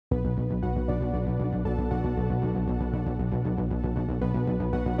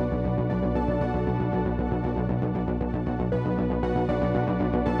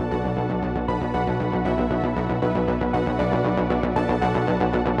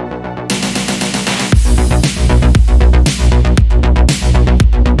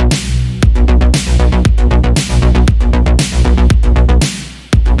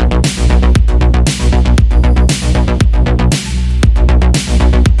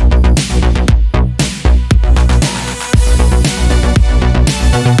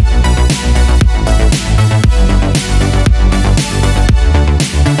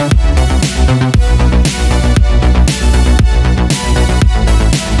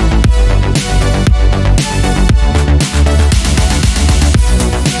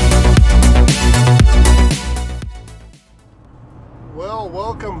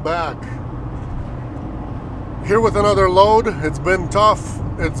Here with another load. It's been tough.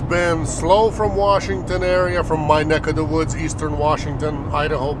 It's been slow from Washington area, from my neck of the woods, eastern Washington,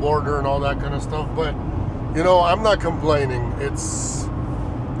 Idaho border and all that kind of stuff. But, you know, I'm not complaining. It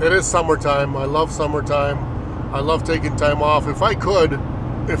is summertime. I love summertime. I love taking time off. If I could,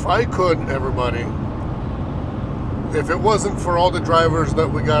 everybody, if it wasn't for all the drivers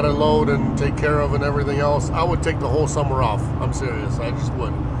that we gotta load and take care of and everything else, I would take the whole summer off. I'm serious. I just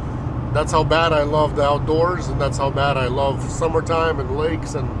would. That's how bad I love the outdoors, and that's how bad I love summertime and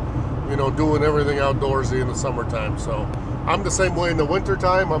lakes and, you know, doing everything outdoorsy in the summertime. So I'm the same way in the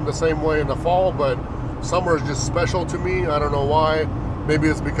wintertime. I'm the same way in the fall, but summer is just special to me. I don't know why. Maybe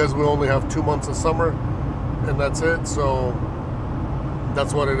it's because we only have 2 months of summer and that's it. So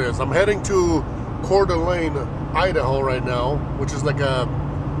that's what it is. I'm heading to Coeur d'Alene, Idaho right now, which is like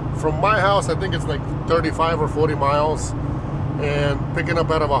from my house, I think it's like 35 or 40 miles. And picking up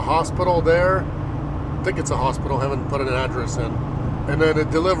out of a hospital there. I think it's a hospital, haven't put an address in. And then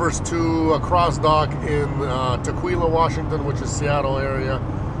it delivers to a cross dock in Tequila, Washington, which is Seattle area.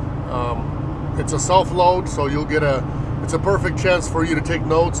 It's a self-load, so you'll get it's a perfect chance for you to take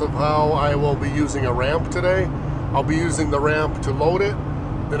notes of how I will be using a ramp today. I'll be using the ramp to load it,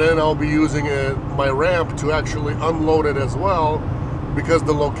 and then I'll be using my ramp to actually unload it as well, because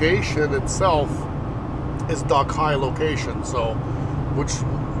the location itself is dock high location. So, which,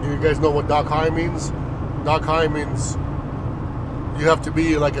 you guys know what dock high means? Dock high means you have to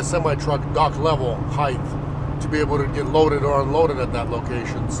be like a semi-truck dock level height to be able to get loaded or unloaded at that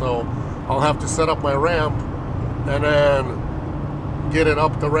location. So I'll have to set up my ramp and then get it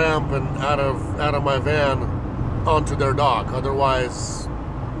up the ramp and out of my van onto their dock. Otherwise,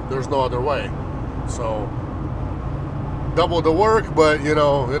 there's no other way. So double the work, but you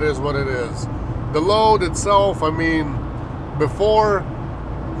know, it is what it is. The load itself, I mean, before,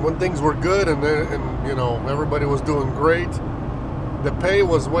 when things were good and you know, everybody was doing great, the pay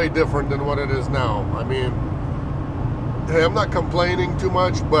was way different than what it is now. I mean, hey, I'm not complaining too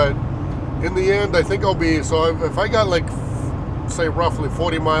much, but in the end, I think I'll be, so if I got like, say roughly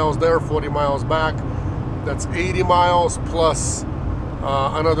 40 miles there, 40 miles back, that's 80 miles plus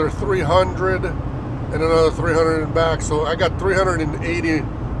another 300 and another 300 back. So I got 380.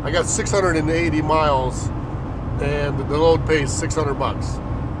 I got 680 miles, and the load pays 600 bucks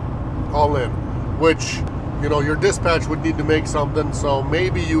all in, which, you know, your dispatch would need to make something, so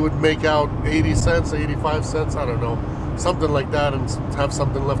maybe you would make out 80 cents, 85 cents, I don't know, something like that, and have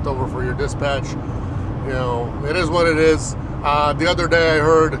something left over for your dispatch. You know, it is what it is. The other day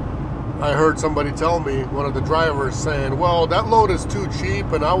I heard somebody tell me, one of the drivers saying, well, that load is too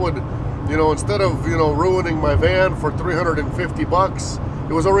cheap, and I would, you know, instead of, you know, ruining my van for 350 bucks,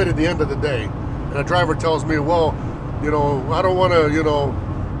 it was already the end of the day, and a driver tells me, well, you know, I don't want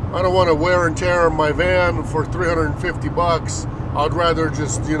to wear and tear my van for 350 bucks. I'd rather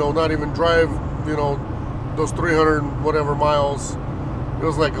just, you know, not even drive, you know, those 300 whatever miles. It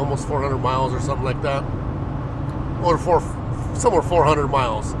was like almost 400 miles or something like that, or somewhere 400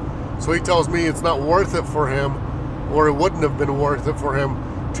 miles. So he tells me it's not worth it for him, or it wouldn't have been worth it for him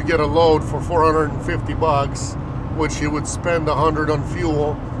to get a load for 450 bucks, which he would spend 100 on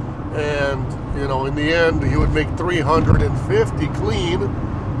fuel, and, you know, in the end he would make 350 clean,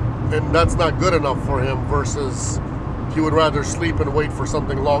 and that's not good enough for him, versus he would rather sleep and wait for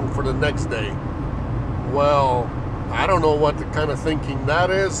something long for the next day. Well, I don't know what the kind of thinking that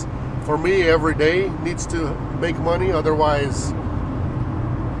is. For me, every day needs to make money, otherwise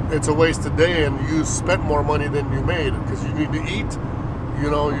it's a wasted day and you spent more money than you made, because you need to eat. You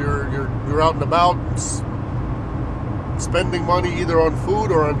know, you're out and about spending money either on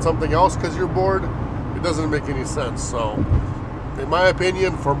food or on something else because you're bored. It doesn't make any sense. So in my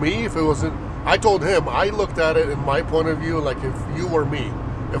opinion, for me, if it wasn't, I told him, I looked at it in my point of view, like if you were me,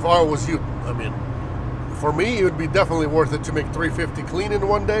 if I was you, I mean, for me, it would be definitely worth it to make 350 clean in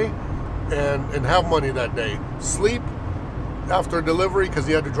one day and have money that day. Sleep after delivery, because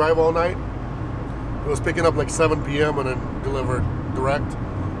he had to drive all night. It was picking up like 7 p.m. and then delivered direct.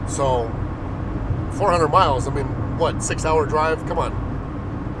 So 400 miles, I mean, what, 6-hour drive? Come on.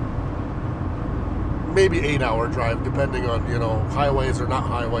 Maybe 8-hour drive, depending on, you know, highways or not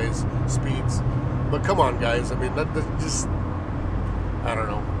highways, speeds. But come on, guys. I mean, that just, I don't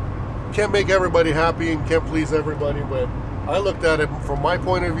know. Can't make everybody happy and can't please everybody, but I looked at it from my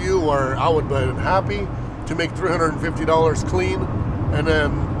point of view, where I would be happy to make $350 clean and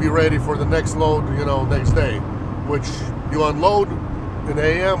then be ready for the next load, you know, next day, which you unload in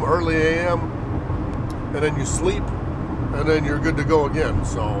AM, early AM, and then you sleep, and then you're good to go again.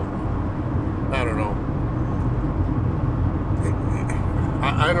 So I don't know.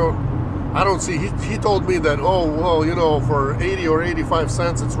 I don't I don't see. He told me that, oh well, you know, for 80 or 85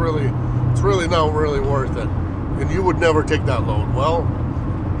 cents, it's really not really worth it, and you would never take that load. Well,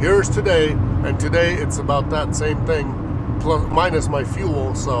 here's today, and today it's about that same thing, plus minus my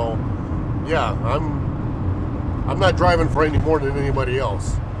fuel. So yeah, I'm not driving for any more than anybody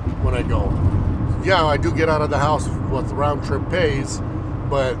else when I go. Yeah, I do get out of the house with round trip pays,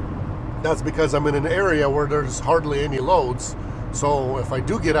 but that's because I'm in an area where there's hardly any loads. So if I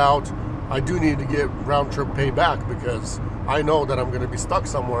do get out, I do need to get round trip pay back, because I know that I'm going to be stuck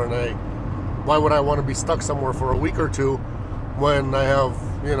somewhere, and why would I want to be stuck somewhere for a week or two when I have,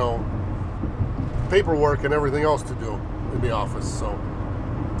 you know, paperwork and everything else to do in the office? So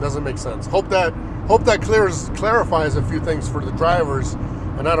doesn't make sense. Hope that clarifies a few things for the drivers.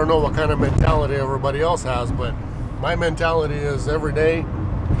 And I don't know what kind of mentality everybody else has, but my mentality is every day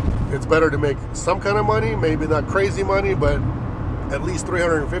it's better to make some kind of money, maybe not crazy money, but at least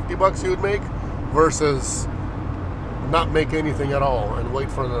 350 bucks you would make, versus not make anything at all and wait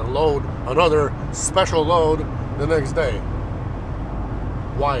for the load, another special load the next day.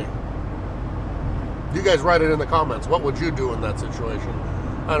 Why? You guys write it in the comments. What would you do in that situation?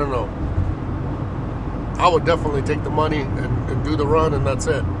 I don't know. I would definitely take the money and do the run, and that's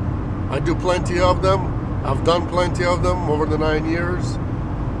it. I do plenty of them. I've done plenty of them over the 9 years.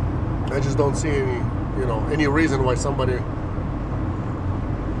 I just don't see any reason why somebody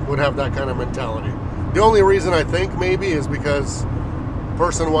would have that kind of mentality. The only reason I think maybe is because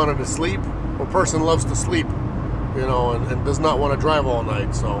person wanted to sleep, or person loves to sleep, you know, and does not want to drive all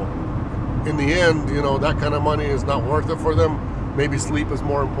night. So in the end, you know, that kind of money is not worth it for them. Maybe sleep is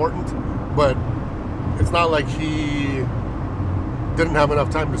more important, but it's not like he didn't have enough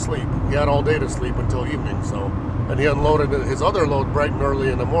time to sleep. He had all day to sleep until evening. So, and he unloaded his other load bright and early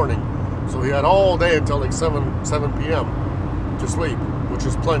in the morning. So he had all day until like 7 p.m. to sleep, which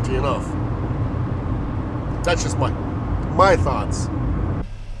is plenty enough. That's just my thoughts.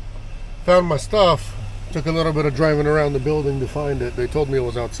 Found my stuff. Took a little bit of driving around the building to find it. They told me it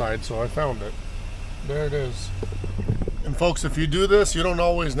was outside, so I found it. There it is. And folks, if you do this, you don't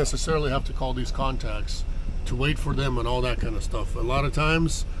always necessarily have to call these contacts to wait for them and all that kind of stuff. A lot of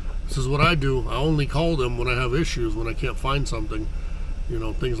times, this is what I do. I only call them when I have issues, when I can't find something, you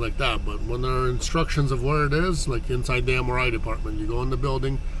know, things like that. But when there are instructions of where it is, like inside the MRI department, you go in the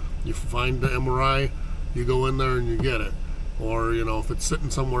building, you find the MRI, you go in there and you get it. Or, you know, if it's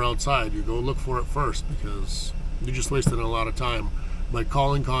sitting somewhere outside, you go look for it first, because you're just wasting a lot of time by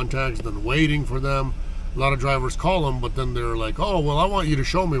calling contacts, then waiting for them. A lot of drivers call them, but then they're like, oh, well, I want you to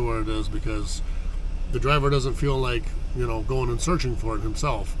show me where it is, because the driver doesn't feel like, you know, going and searching for it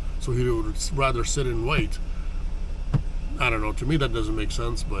himself. So he would rather sit and wait. I don't know. To me, that doesn't make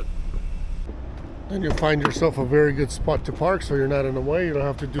sense, but then you'll find yourself a very good spot to park, so you're not in the way. You don't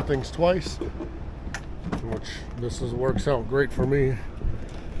have to do things twice, which works out great for me.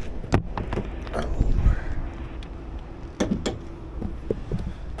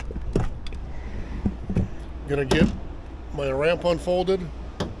 Gonna get my ramp unfolded,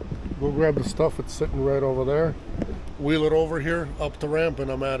 go grab the stuff that's sitting right over there, wheel it over here up the ramp, and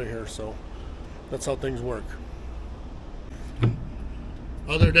I'm out of here. So that's how things work.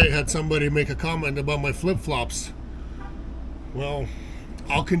 Other day had somebody make a comment about my flip-flops. Well,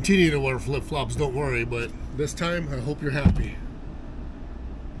 I'll continue to wear flip-flops, don't worry, but this time I hope you're happy.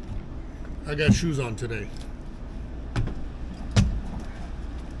 I got shoes on today.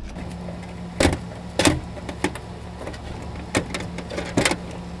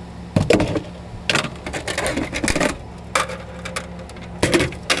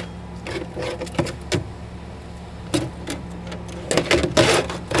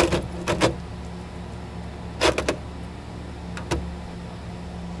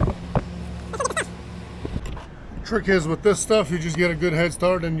 Trick is, with this stuff, you just get a good head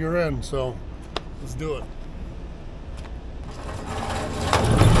start and you're in. So let's do it.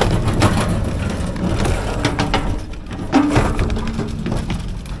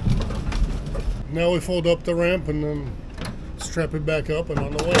 Now we fold up the ramp and then strap it back up and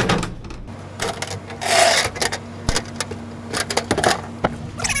on the way.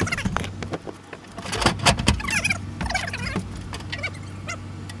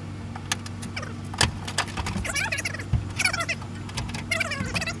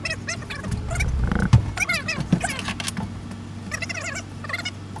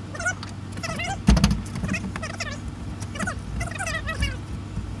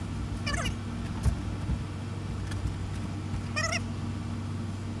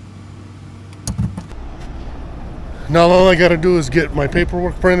 Now all I gotta do is get my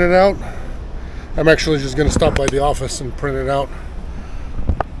paperwork printed out. I'm actually just gonna stop by the office and print it out.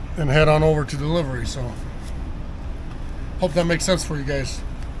 and head on over to delivery. So hope that makes sense for you guys,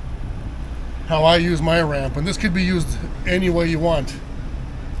 how I use my ramp. And this could be used any way you want.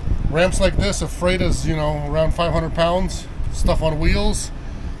 Ramps like this, if freight is, you know, around 500 pounds, stuff on wheels,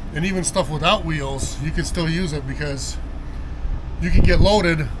 and even stuff without wheels, you can still use it, because you can get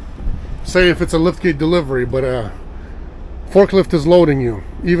loaded, say if it's a liftgate delivery, but a forklift is loading you,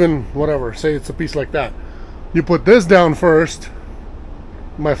 even whatever, say it's a piece like that. You put this down first,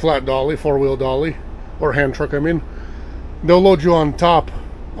 my flat dolly, four-wheel dolly, or hand truck I mean, they'll load you on top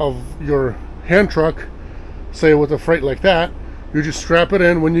of your hand truck, say with a freight like that. You just strap it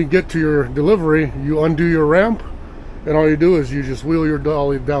in. When you get to your delivery, you undo your ramp, and all you do is you just wheel your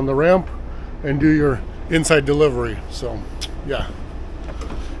dolly down the ramp and do your inside delivery. So yeah,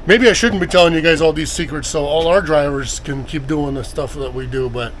 maybe I shouldn't be telling you guys all these secrets so all our drivers can keep doing the stuff that we do,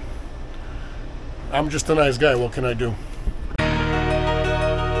 but I'm just a nice guy. What can I do?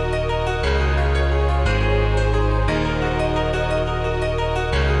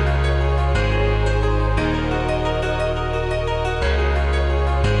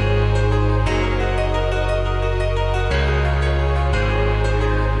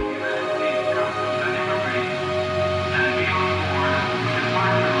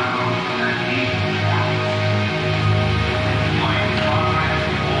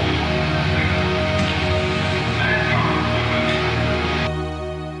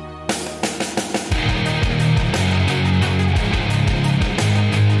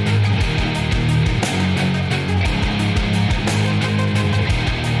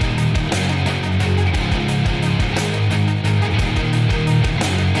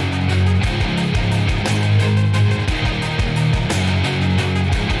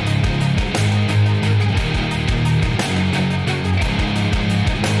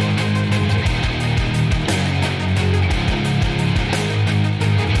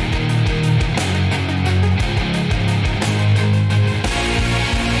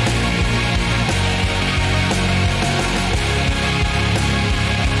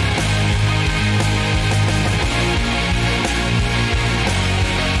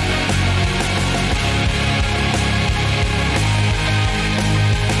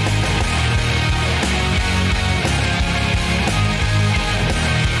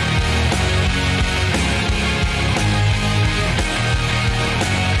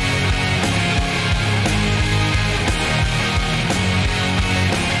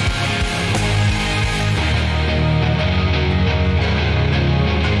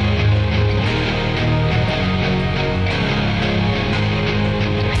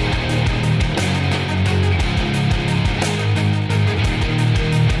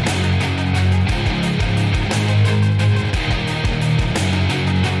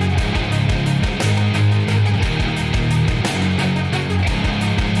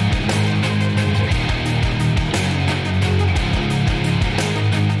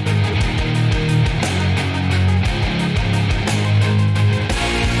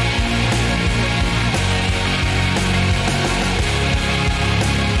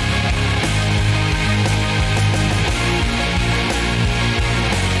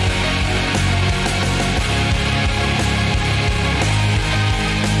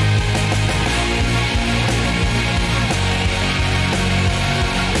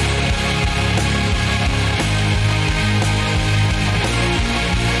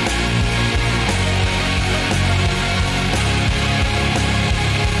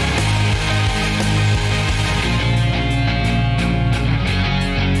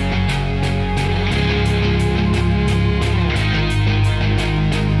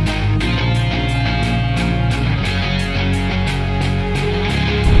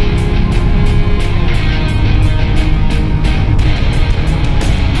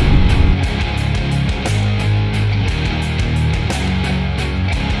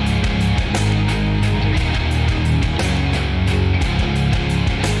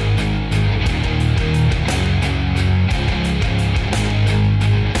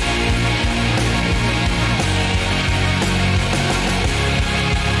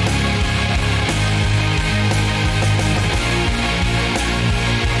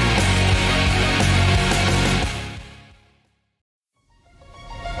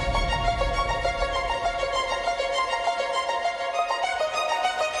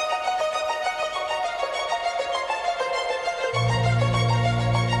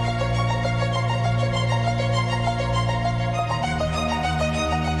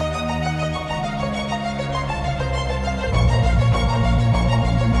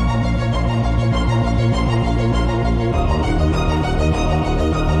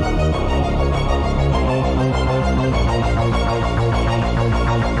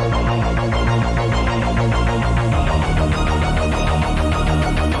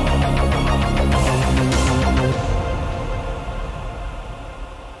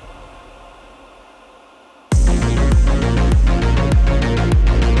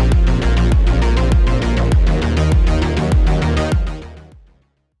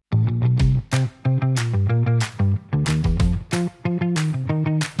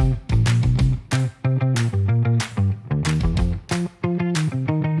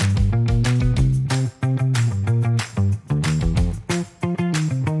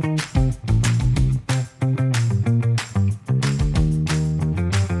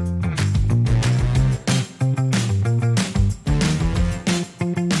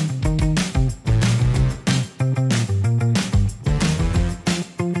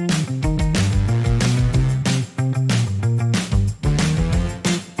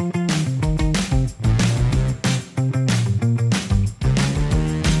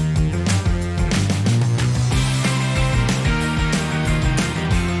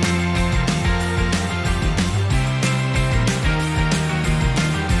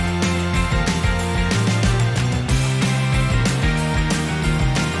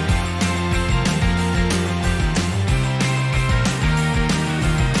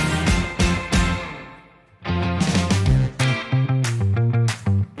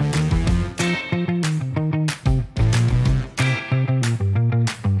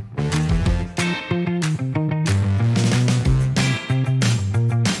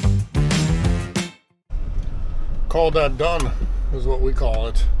 call that done, is what we call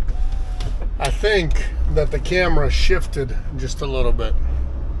it. I think that the camera shifted just a little bit.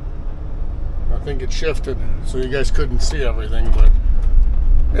 I think it shifted so you guys couldn't see everything, but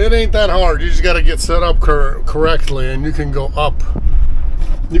it ain't that hard. You just got to get set up correctly, and you can go up.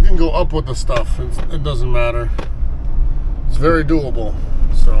 You can go up with the stuff. It doesn't matter. It's very doable.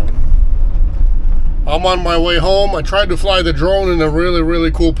 So I'm on my way home. I tried to fly the drone in a really,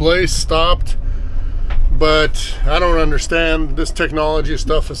 really cool place. Stopped. But I don't understand. This technology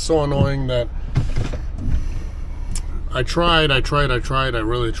stuff is so annoying that I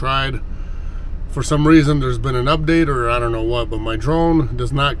really tried. For some reason, there's been an update or I don't know what, but my drone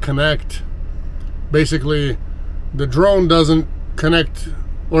does not connect. Basically, the drone doesn't connect,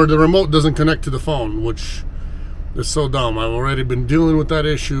 or the remote doesn't connect to the phone, which is so dumb. I've already been dealing with that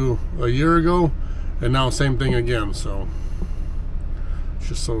issue a year ago, and now same thing again, so it's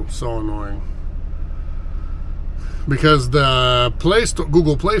just so annoying. Because the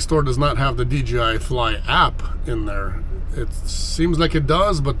Google Play Store does not have the DJI Fly app in there. It seems like it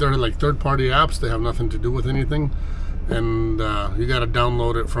does, but they're like third-party apps. They have nothing to do with anything, and you got to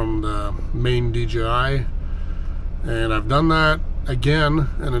download it from the main DJI. And I've done that again,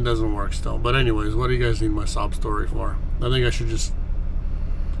 and it doesn't work still. But anyways, what do you guys need my sob story for? I think I should just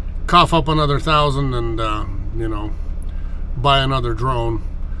cough up another 1,000 and you know, buy another drone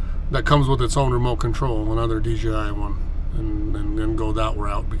that comes with its own remote control, another DJI one, and then go that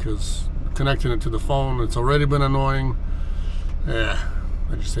route, because connecting it to the phone, it's already been annoying. Yeah,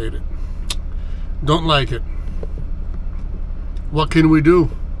 I just hate it. Don't like it. What can we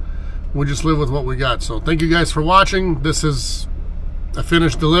do? We just live with what we got. So thank you guys for watching. This is a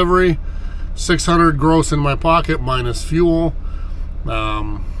finished delivery. 600 gross in my pocket minus fuel.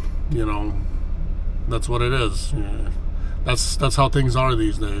 You know, that's what it is. Yeah. That's how things are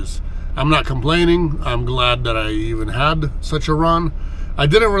these days. I'm not complaining. I'm glad that I even had such a run. I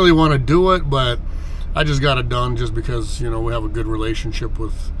didn't really want to do it, but I just got it done just because, you know, we have a good relationship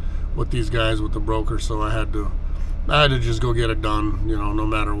with these guys, with the broker, so I had to just go get it done, you know, no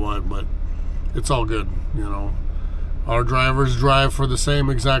matter what. But it's all good, you know. Our drivers drive for the same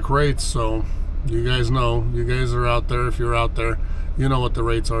exact rates, so you guys know. You guys are out there. If you're out there, you know what the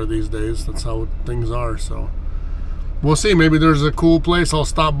rates are these days. That's how things are, so we'll see. Maybe there's a cool place I'll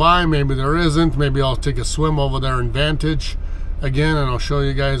stop by. Maybe there isn't. Maybe I'll take a swim over there in Vantage again, and I'll show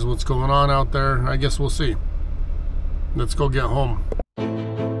you guys what's going on out there. I guess we'll see. Let's go get home.